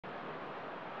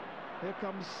Here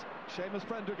comes Seamus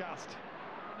Prendergast.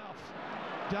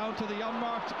 Down to the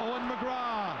unmarked Owen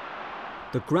McGrath.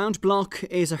 The ground block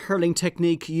is a hurling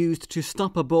technique used to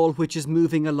stop a ball which is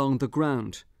moving along the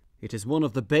ground. It is one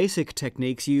of the basic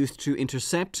techniques used to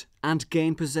intercept and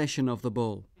gain possession of the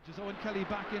ball. Owen Kelly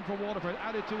back in for Waterford,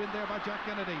 added to in there by Jack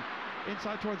Kennedy.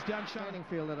 Inside towards Dan Shannon.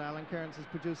 Field that Alan Kearns is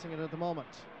producing it at the moment.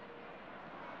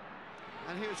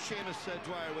 And here's Seamus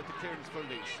Dwyer with the clearance for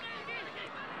Leash.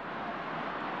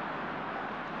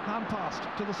 Hand passed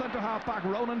to the centre half back,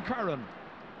 Ronan Curran.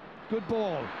 Good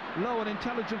ball, low and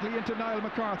intelligently into Niall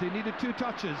McCarthy, needed 2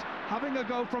 touches, having a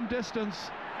go from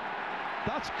distance.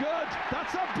 That's good,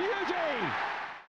 that's a beauty!